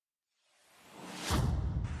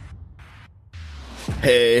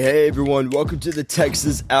Hey everyone, welcome to the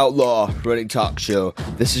Texas Outlaw Running Talk Show.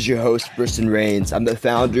 This is your host, Briston Rains. I'm the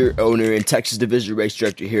founder, owner, and Texas Division Race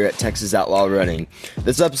Director here at Texas Outlaw Running.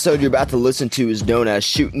 This episode you're about to listen to is known as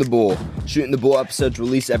Shooting the Bull. Shooting the Bull episodes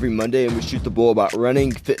release every Monday, and we shoot the bull about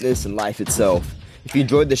running, fitness, and life itself. If you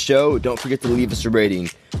enjoyed the show, don't forget to leave us a rating.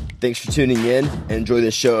 Thanks for tuning in, and enjoy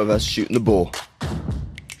this show of us shooting the bull.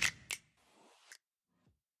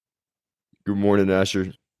 Good morning,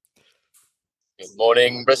 Asher. Good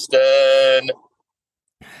morning, Briston.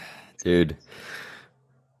 Dude,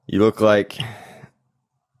 you look like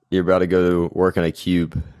you're about to go to work on a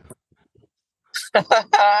cube.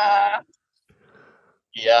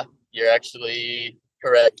 Yeah, you're actually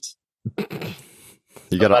correct.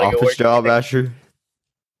 You got an office job, Asher?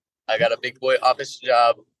 I got a big boy office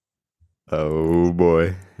job. Oh,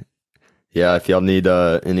 boy. Yeah, if y'all need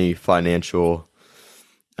any financial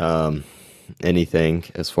anything,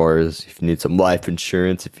 as far as if you need some life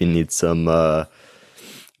insurance, if you need some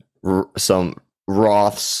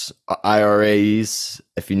Roths, IRAs,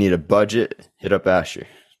 if you need a budget, hit up Asher.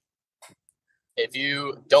 If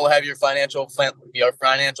you don't have your financial plan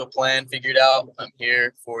figured out, I'm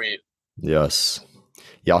here for you. Yes.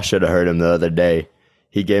 Y'all should have heard him the other day.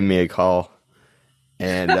 He gave me a call.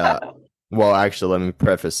 And, well, actually, let me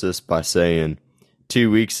preface this by saying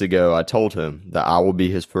 2 weeks ago, I told him that I will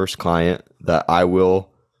be his first client, that I will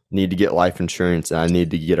need to get life insurance, and I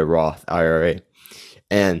need to get a Roth IRA.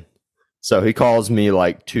 And so he calls me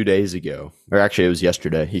like 2 days ago, or actually it was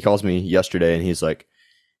yesterday. He calls me yesterday and he's like,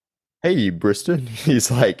 "Hey, Briston." He's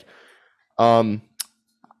like, I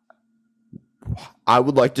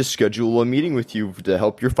would like to schedule a meeting with you to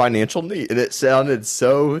help your financial need. And it sounded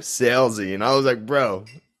so salesy. And I was like, bro,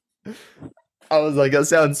 that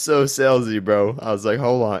sounds so salesy, bro. I was like,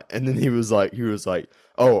 hold on. And then he was like,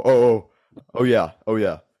 oh yeah,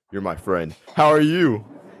 you're my friend. How are you?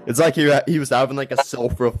 It's like he was having like a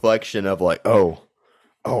self-reflection of like, oh,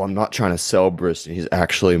 I'm not trying to sell Briston. He's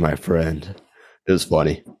actually my friend. It was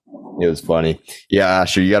funny. Yeah,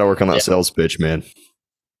 Asher, you got to work on that sales pitch, man.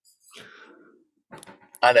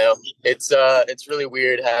 I know. It's really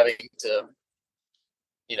weird having to,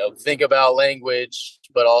 think about language,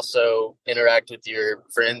 but also interact with your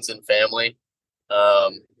friends and family.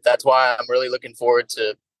 That's why I'm really looking forward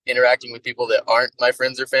to interacting with people that aren't my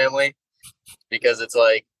friends or family, because it's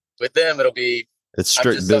like with them, it'll be, it's strict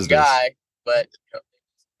I'm just business. some guy, but you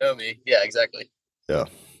know me. Yeah, exactly. Yeah,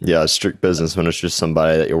 it's strict business when it's just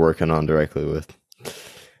somebody that you're working on directly with.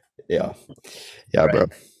 Yeah, right. Bro.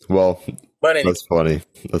 Well, but anyway.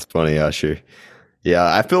 That's funny, Asher. Yeah,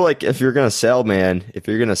 I feel like if you're gonna sell,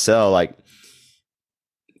 like,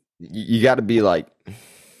 you got to be like,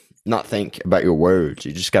 not think about your words.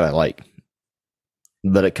 You just gotta like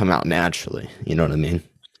let it come out naturally. You know what I mean?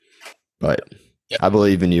 But I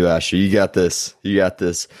believe in you, Asher. You got this.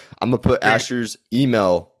 I'm gonna put Asher's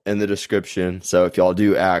email in the description. So if y'all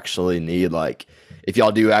do actually need that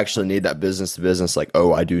business to business, like,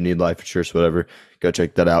 oh, I do need life insurance, whatever, go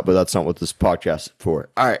check that out. But that's not what this podcast is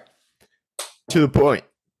for. All right, to the point.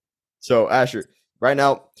 So Asher, right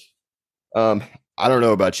now, I don't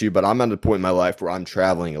know about you, but I'm at a point in my life where I'm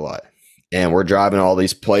traveling a lot. And we're driving all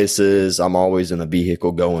these places. I'm always in a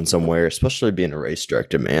vehicle going somewhere, especially being a race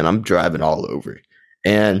director, man. I'm driving all over.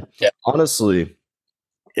 And honestly,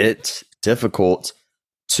 it's difficult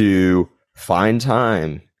to find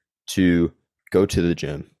time to go to the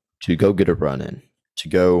gym, to go get a run in, to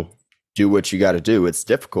go do what you got to do. It's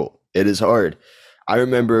difficult. It is hard. I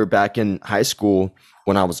remember back in high school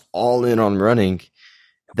when I was all in on running,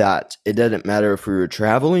 that it didn't matter if we were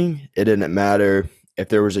traveling. It didn't matter if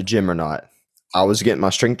there was a gym or not. I was getting my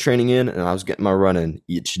strength training in and I was getting my run in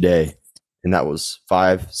each day. And that was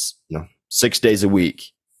 6 days a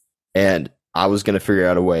week. And I was going to figure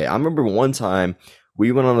out a way. I remember one time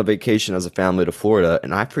we went on a vacation as a family to Florida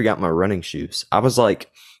and I forgot my running shoes. I was like,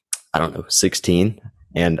 16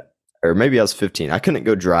 or maybe I was 15. I couldn't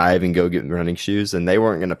go drive and go get running shoes and they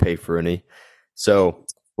weren't going to pay for any. So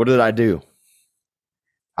what did I do?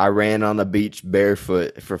 I ran on the beach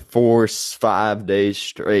barefoot for 4-5 days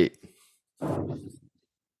straight.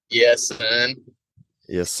 Yes,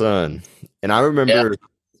 son. And I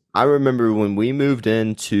remember when we moved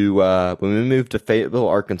to Fayetteville,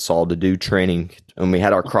 Arkansas to do training, and we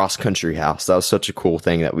had our cross country house. That was such a cool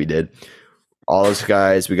thing that we did. All those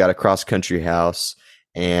guys, we got a cross country house,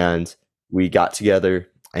 and we got together,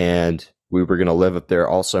 and we were going to live up there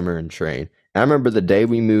all summer and train. And I remember the day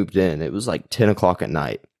we moved in, it was like 10 o'clock at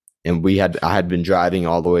night. And I had been driving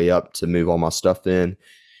all the way up to move all my stuff in,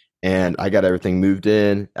 and I got everything moved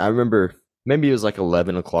in. I remember maybe it was like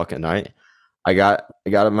 11 o'clock at night. I got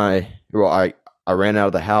I ran out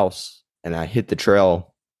of the house and I hit the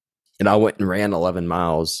trail and I went and ran 11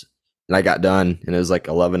 miles and I got done and it was like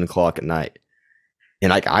 11 o'clock at night. And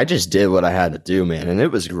like I just did what I had to do, man. And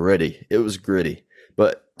it was gritty. It was gritty.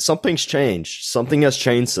 But something's changed. Something has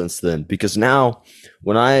changed since then because now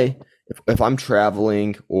when if I'm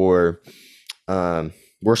traveling or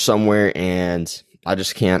we're somewhere and I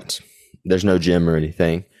just can't, there's no gym or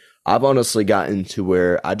anything. I've honestly gotten to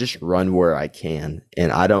where I just run where I can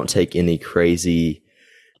and I don't take any crazy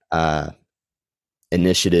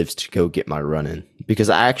initiatives to go get my run in because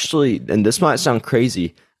I actually, and this might sound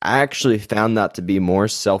crazy, I actually found that to be more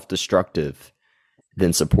self-destructive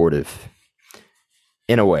than supportive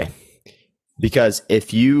in a way. Because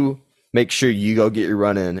if you make sure you go get your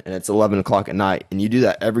run in and it's 11 o'clock at night and you do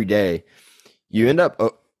that every day, you end up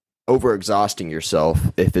overexhausting yourself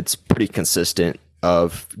if it's pretty consistent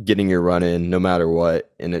of getting your run in no matter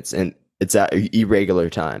what, and it's at irregular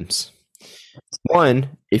times.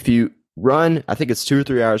 One, if you run, I think it's 2 or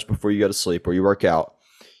 3 hours before you go to sleep or you work out,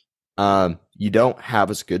 you don't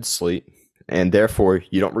have as good sleep, and therefore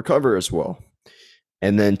you don't recover as well.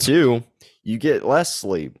 And then two, you get less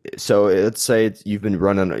sleep. So let's say you've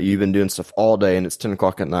been doing stuff all day, and it's 10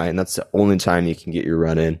 o'clock at night, and that's the only time you can get your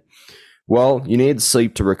run in. Well, you need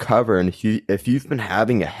sleep to recover, and if you've been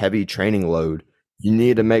having a heavy training load, you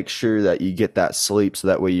need to make sure that you get that sleep so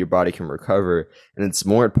that way your body can recover. And it's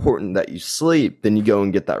more important that you sleep than you go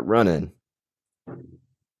and get that run in.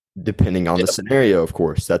 Depending on the scenario, of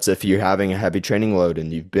course. That's if you're having a heavy training load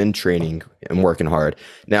and you've been training and working hard.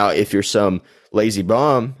 Now, if you're some lazy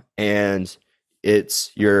bum and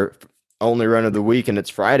it's your only run of the week and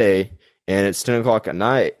it's Friday and it's 10 o'clock at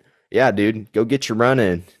night, yeah, dude, go get your run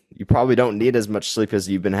in. You probably don't need as much sleep as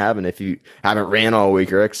you've been having if you haven't ran all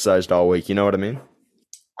week or exercised all week. You know what I mean?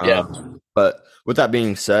 Yeah. But with that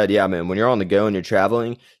being said, yeah, man, when you're on the go and you're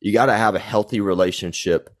traveling, you got to have a healthy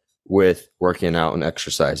relationship with working out and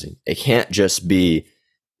exercising. It can't just be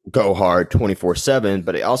go hard 24/7,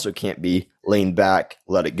 but it also can't be lean back,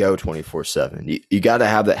 let it go 24/7. You got to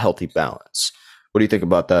have that healthy balance. What do you think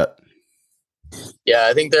about that? Yeah,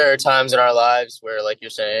 I think there are times in our lives where, like you're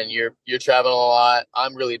saying, you're traveling a lot.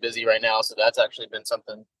 I'm really busy right now, so that's actually been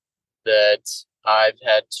something that I've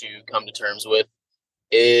had to come to terms with.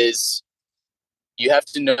 Is you have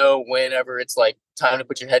to know whenever it's like time to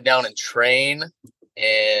put your head down and train,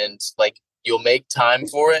 and like you'll make time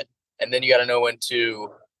for it, and then you got to know when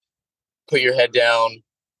to put your head down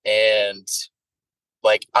and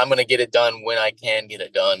like I'm gonna get it done when I can get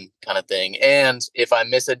it done, kind of thing. And if I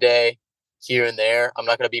miss a day here and there, I'm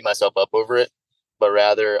not gonna beat myself up over it, but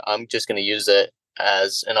rather I'm just gonna use it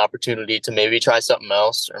as an opportunity to maybe try something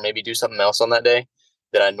else or maybe do something else on that day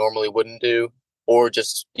that I normally wouldn't do, or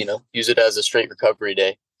just, use it as a straight recovery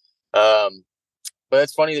day. But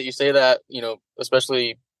it's funny that you say that,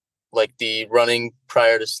 especially like the running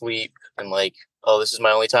prior to sleep and like, oh, this is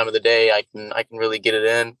my only time of the day I can really get it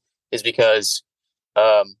in, is because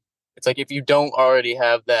it's like if you don't already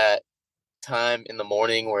have that time in the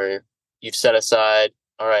morning where you've set aside,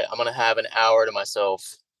 all right, I'm going to have an hour to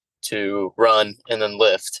myself to run and then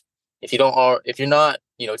lift. If you're not,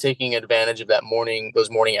 taking advantage of those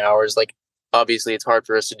morning hours, like obviously it's hard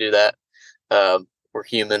for us to do that. We're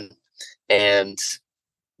human, and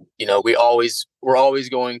we're always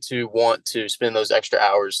going to want to spend those extra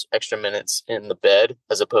hours, extra minutes in the bed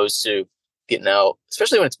as opposed to getting out,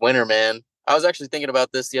 especially when it's winter, man. I was actually thinking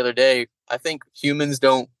about this the other day. I think humans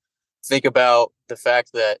don't think about the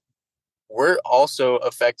fact that we're also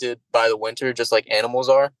affected by the winter, just like animals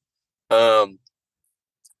are.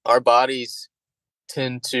 Our bodies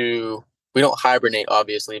we don't hibernate,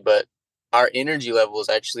 obviously, but our energy levels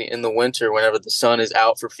actually in the winter, whenever the sun is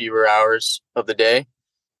out for fewer hours of the day,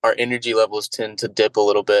 our energy levels tend to dip a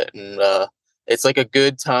little bit. And it's like a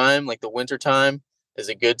good time, like the winter time is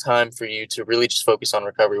a good time for you to really just focus on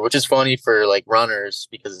recovery, which is funny for like runners,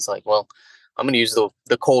 because it's like, well, I'm going to use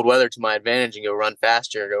the cold weather to my advantage and go run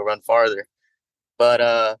faster, go run farther.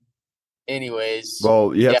 But anyways.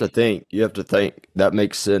 Well, you have to think that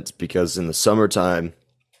makes sense, because in the summertime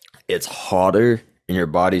it's hotter and your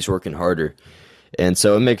body's working harder. And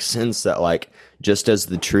so it makes sense that like just as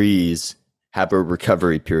the trees have a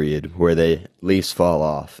recovery period where the leaves fall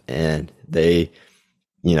off and they,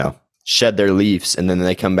 shed their leaves and then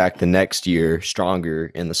they come back the next year stronger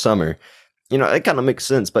in the summer, it kind of makes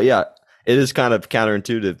sense. But yeah, it is kind of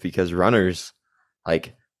counterintuitive because runners,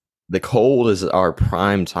 like, the cold is our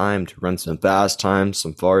prime time to run some fast times,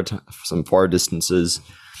 some far distances,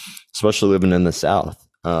 especially living in the South.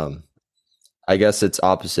 I guess it's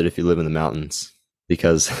opposite if you live in the mountains,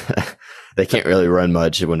 because they can't really run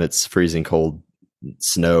much when it's freezing cold.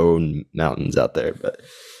 snow and mountains out there, but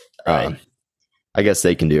Right. I guess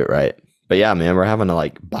they can do it right. But yeah, man, we're having to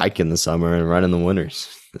like bike in the summer and run in the winters.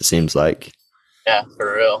 It seems like. Yeah,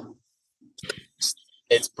 for real.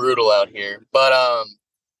 It's brutal out here. But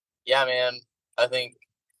yeah, man, I think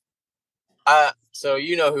so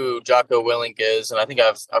you know who Jocko Willink is, and I think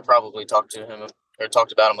I've probably talked to him or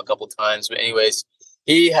talked about him a couple of times. But anyways,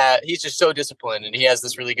 he's just so disciplined, and he has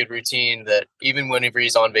this really good routine that even whenever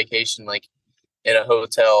he's on vacation, like in a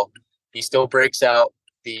hotel, he still breaks out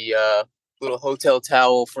the little hotel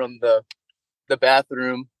towel from the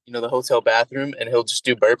bathroom, the hotel bathroom, and he'll just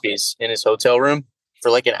do burpees in his hotel room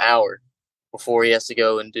for like an hour before he has to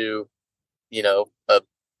go and do, a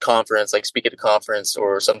conference, like speak at a conference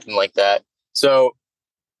or something like that. So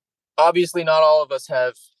obviously not all of us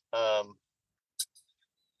have,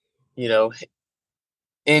 you know,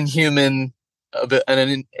 inhuman,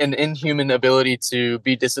 an inhuman ability to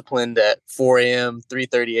be disciplined at 4 a.m.,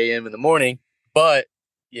 3:30 a.m. in the morning. But,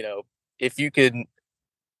 if you could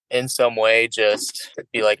in some way just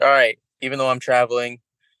be like, all right, even though I'm traveling,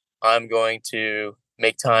 I'm going to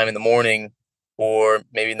make time in the morning or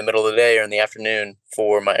maybe in the middle of the day or in the afternoon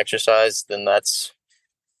for my exercise, then that's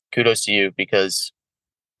kudos to you because,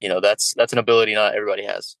 that's an ability not everybody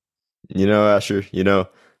has. Asher,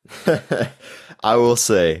 I will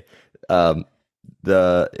say,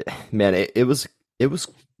 the man, it was a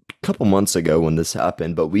couple months ago when this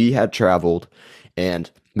happened, but we had traveled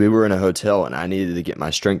and we were in a hotel and I needed to get my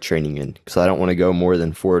strength training in because I don't want to go more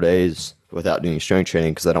than 4 days without doing strength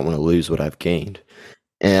training because I don't want to lose what I've gained.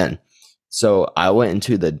 And so I went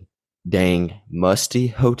into the dang musty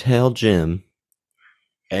hotel gym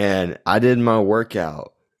and I did my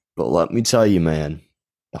workout. But let me tell you, man,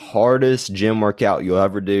 the hardest gym workout you'll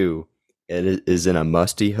ever do is in a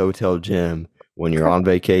musty hotel gym when you're on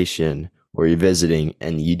vacation or you're visiting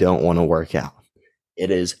and you don't want to work out.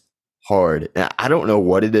 It is hard. And I don't know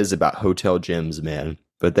what it is about hotel gyms, man,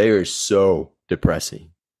 but they are so depressing.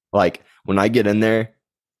 Like when I get in there,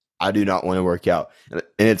 I do not want to work out. And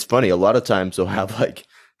it's funny, a lot of times they'll have like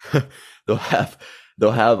they'll have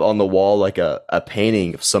they'll have on the wall like a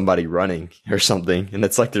painting of somebody running or something, and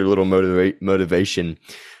it's like their little motivation.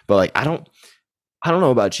 But like I don't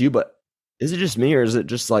know about you, but is it just me or is it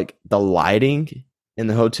just like the lighting in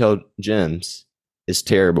the hotel gyms is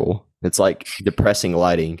terrible? It's like depressing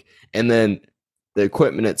lighting. And then the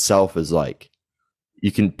equipment itself is like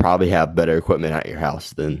you can probably have better equipment at your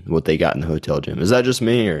house than what they got in the hotel gym. Is that just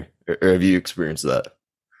me or have you experienced that?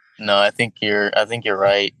 No, I think you're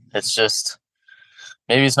right. It's just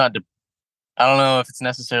maybe it's not. I don't know if it's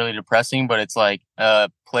necessarily depressing, but it's like a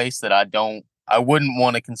place that I wouldn't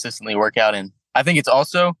want to consistently work out in. I think it's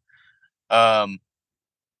also, um,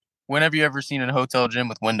 whenever you ever seen a hotel gym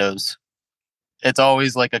with windows, it's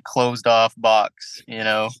always like a closed off box,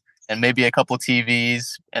 and maybe a couple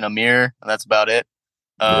TVs and a mirror, and that's about it.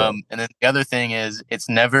 Yeah. And then the other thing is it's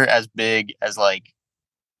never as big as like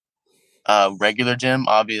a regular gym,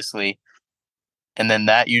 obviously. And then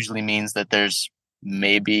that usually means that there's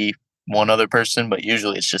maybe one other person, but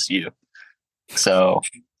usually it's just you. So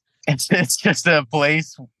it's just a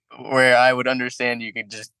place where I would understand you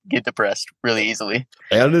could just get depressed really easily.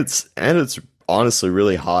 And it's honestly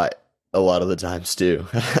really hot a lot of the times too.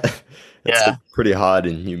 It's Yeah. like pretty hot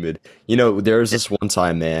and humid. There was this one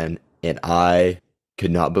time, man, and I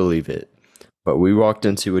could not believe it. But we walked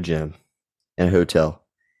into a gym in a hotel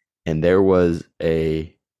and there was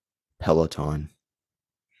a Peloton.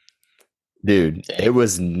 Dude, Dang. it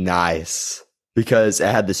was nice because it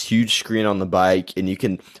had this huge screen on the bike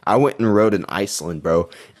and I went and rode in Iceland, bro.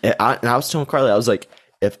 And I was telling Carly, I was like,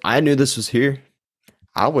 if I knew this was here,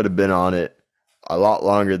 I would have been on it a lot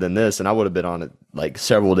longer than this, and I would have been on it like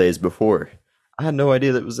several days before. I had no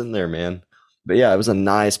idea that it was in there, man. But yeah, it was a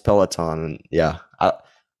nice Peloton, and yeah,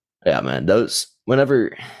 man. Those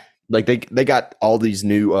whenever like they got all these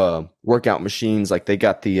new workout machines, like they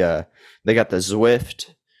got the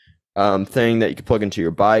Zwift thing that you can plug into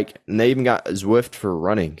your bike, and they even got Zwift for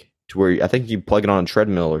running, to where I think you plug it on a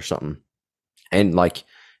treadmill or something, and like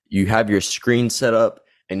you have your screen set up,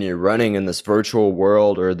 and you're running in this virtual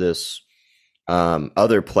world or this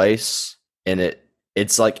other place, and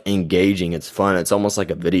it's like engaging. It's fun. It's almost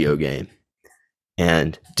like a video game.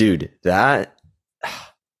 And dude, that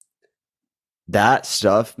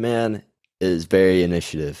stuff, man, is very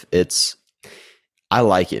initiative. I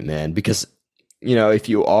like it, man, because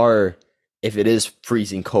if it is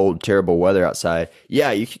freezing cold, terrible weather outside,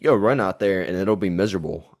 yeah, you can go run out there and it'll be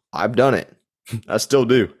miserable. I've done it. I still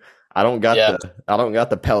do. Yeah. I don't got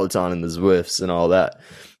the Peloton and the Zwifts and all that.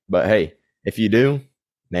 But hey, if you do,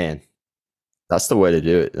 man, that's the way to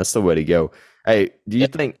do it. That's the way to go. Hey, do you Yeah.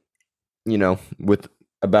 think, with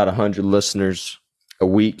about 100 listeners a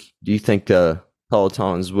week, do you think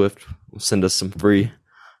Peloton and Zwift will send us some free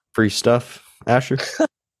stuff, Asher?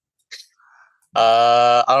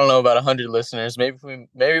 I don't know about 100 listeners. Maybe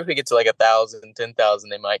if we get to like 1,000, 10,000,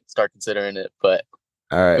 they might start considering it. But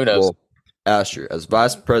All right. who knows? Well, Asher, as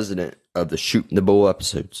vice president of the Shooting the Bull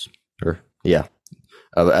episodes, or yeah,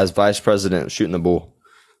 as vice president of Shooting the Bull,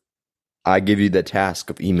 I give you the task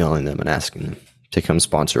of emailing them and asking them to come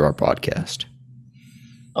sponsor our podcast.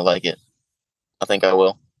 I like it. I think I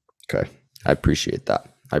will. Okay. I appreciate that.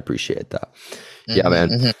 Yeah, Mm-hmm, man.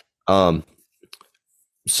 mm-hmm. Um,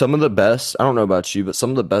 some of the best, I don't know about you, but some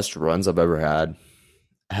of the best runs I've ever had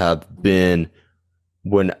have been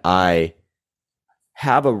when I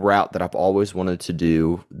have a route that I've always wanted to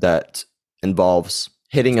do that involves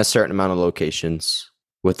hitting a certain amount of locations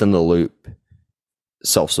within the loop,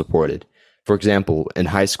 self-supported. For example, in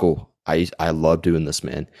high school, I love doing this,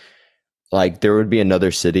 man. Like there would be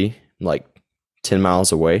another city like 10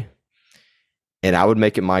 miles away, and I would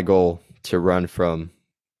make it my goal to run from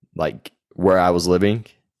like where I was living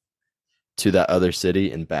to that other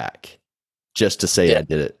city and back just to say Yeah. I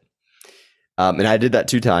did it. And I did that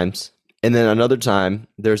 2 times. And then another time,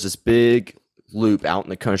 there's this big loop out in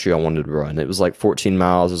the country I wanted to run. It was like 14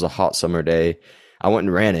 miles. It was a hot summer day. I went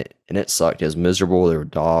and ran it, and it sucked. It was miserable. There were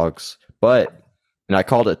dogs. And I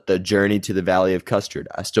called it the Journey to the Valley of Custard.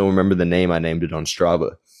 I still remember the name. I named it on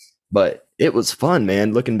Strava. But it was fun,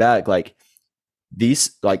 man. Looking back, like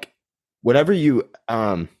these, like whenever you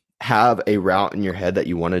have a route in your head that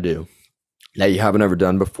you want to do that you haven't ever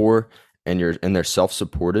done before, and they're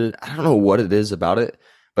self-supported. I don't know what it is about it,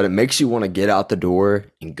 but it makes you want to get out the door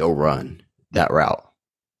and go run that route.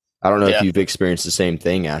 I don't know if Yeah. you've experienced the same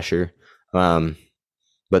thing, Asher.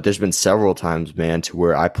 But there's been several times, man, to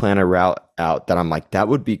where I plan a route out that I'm like, that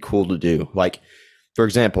would be cool to do. Like, for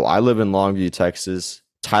example, I live in Longview, Texas.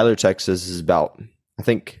 Tyler, Texas is about, I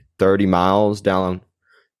think, 30 miles down,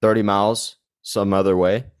 30 miles some other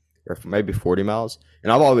way, or maybe 40 miles.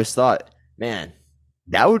 And I've always thought, man,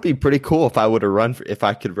 that would be pretty cool if I would have run if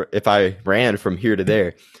I ran from here to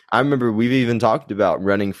there. I remember we've even talked about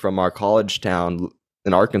running from our college town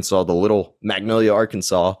in Arkansas, the little Magnolia,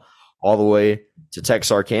 Arkansas, all the way to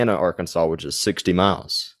Texarkana, Arkansas, which is 60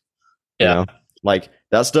 miles. You Yeah. know, like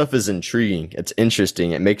that stuff is intriguing. It's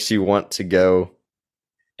interesting. It makes you want to go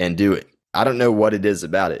and do it. I don't know what it is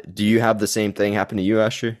about it. Do you have the same thing happen to you,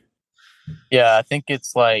 Asher? Yeah. I think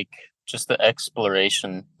it's like just the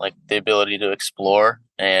exploration, like the ability to explore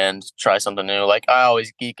and try something new. Like I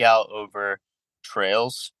always geek out over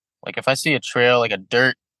trails. Like if I see a trail, like a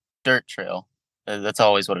dirt trail, that's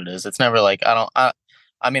always what it is. It's never like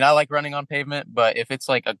I mean I like running on pavement, but if it's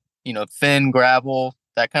like a thin gravel,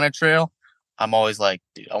 that kind of trail, I'm always like,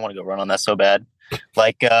 dude, I want to go run on that so bad.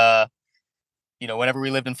 Like whenever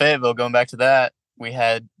we lived in Fayetteville, going back to that, we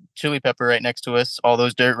had Chili Pepper right next to us, all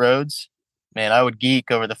those dirt roads. Man, I would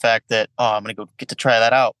geek over the fact that, I'm going to go get to try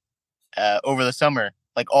that out over the summer,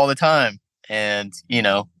 like all the time. And,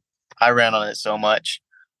 I ran on it so much.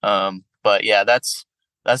 But yeah, that's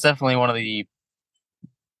definitely one of the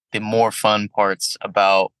more fun parts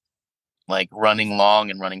about like running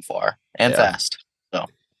long and running far and Yeah. fast. So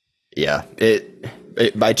Yeah,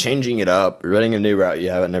 it by changing it up, running a new route you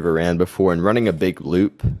haven't never ran before, and running a big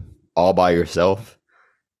loop all by yourself,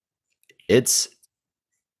 it's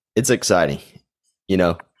exciting.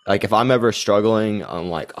 Like if I'm ever struggling, I'm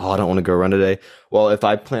like, oh, I don't want to go run today. Well, if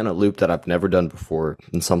I plan a loop that I've never done before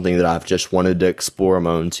and something that I've just wanted to explore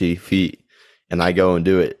my own 2 feet, and I go and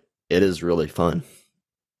do it, it is really fun.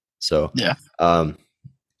 So, yeah.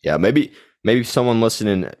 Yeah, maybe someone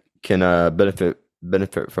listening can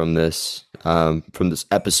benefit from this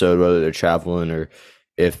episode, whether they're traveling or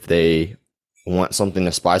if they want something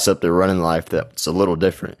to spice up their running life that's a little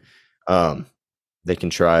different. They can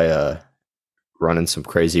try running some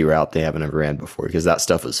crazy route they haven't ever ran before, because that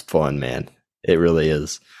stuff is fun, man. It really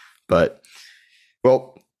is. But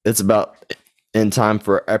well, it's about in time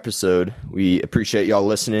for our episode. We appreciate y'all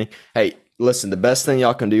listening. Hey, listen, the best thing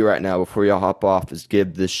y'all can do right now before y'all hop off is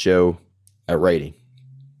give this show a rating.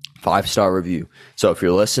 5-star review. So if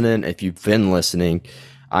you're listening, if you've been listening,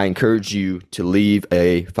 I encourage you to leave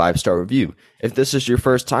a 5-star review. If this is your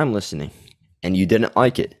first time listening and you didn't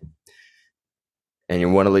like it and you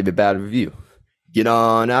want to leave a bad review, get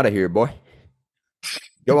on out of here, boy.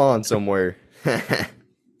 Go on somewhere.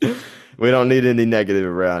 We don't need any negative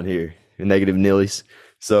around here. Negative nillies.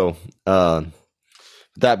 So,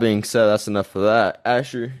 that being said, that's enough for that.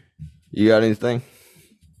 Asher, you got anything?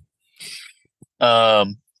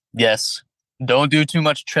 Yes. Don't do too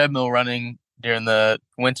much treadmill running during the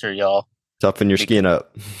winter, y'all. Toughen your skin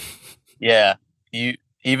up. Yeah, you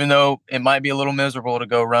even though it might be a little miserable to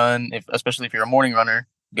go run, especially if you're a morning runner,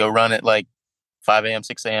 go run at like 5 a.m.,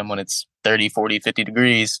 6 a.m. when it's 30, 40, 50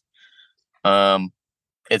 degrees.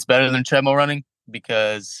 It's better than treadmill running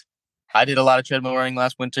because I did a lot of treadmill running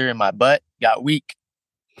last winter and my butt got weak.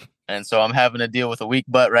 And so I'm having to deal with a weak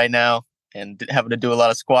butt right now and having to do a lot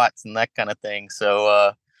of squats and that kind of thing.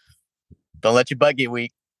 So don't let your butt get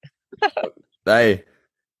weak. Hey,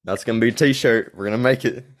 that's going to be a t-shirt. We're going to make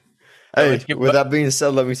it. Hey, with that being said,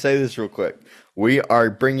 let me say this real quick. We are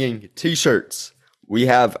bringing t-shirts.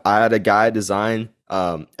 I had a guy design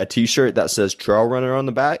a t-shirt that says trail runner on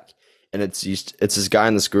the back. And it's this guy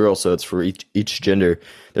and this girl, so it's for each gender.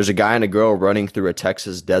 There's a guy and a girl running through a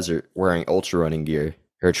Texas desert wearing ultra running gear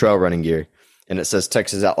or trail running gear. And it says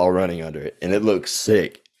Texas Outlaw Running under it. And it looks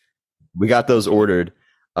sick. We got those ordered.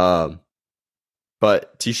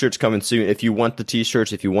 But t-shirts coming soon. If you want the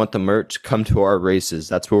t-shirts, if you want the merch, come to our races.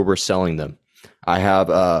 That's where we're selling them. I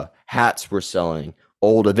have hats we're selling.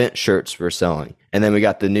 Old event shirts we're selling. And then we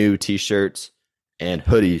got the new t-shirts and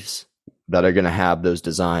hoodies that are going to have those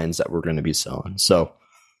designs that we're going to be selling. So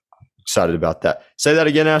excited about that. Say that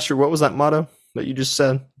again, Asher. What was that motto that you just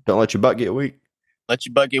said? Don't let your butt get weak. Let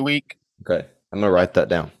your butt get weak. Okay. I'm going to write that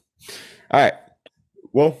down. All right.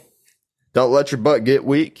 Well, don't let your butt get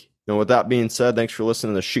weak. And with that being said, thanks for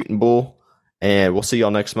listening to Shooting Bull. And we'll see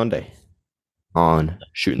y'all next Monday on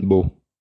Shooting Bull.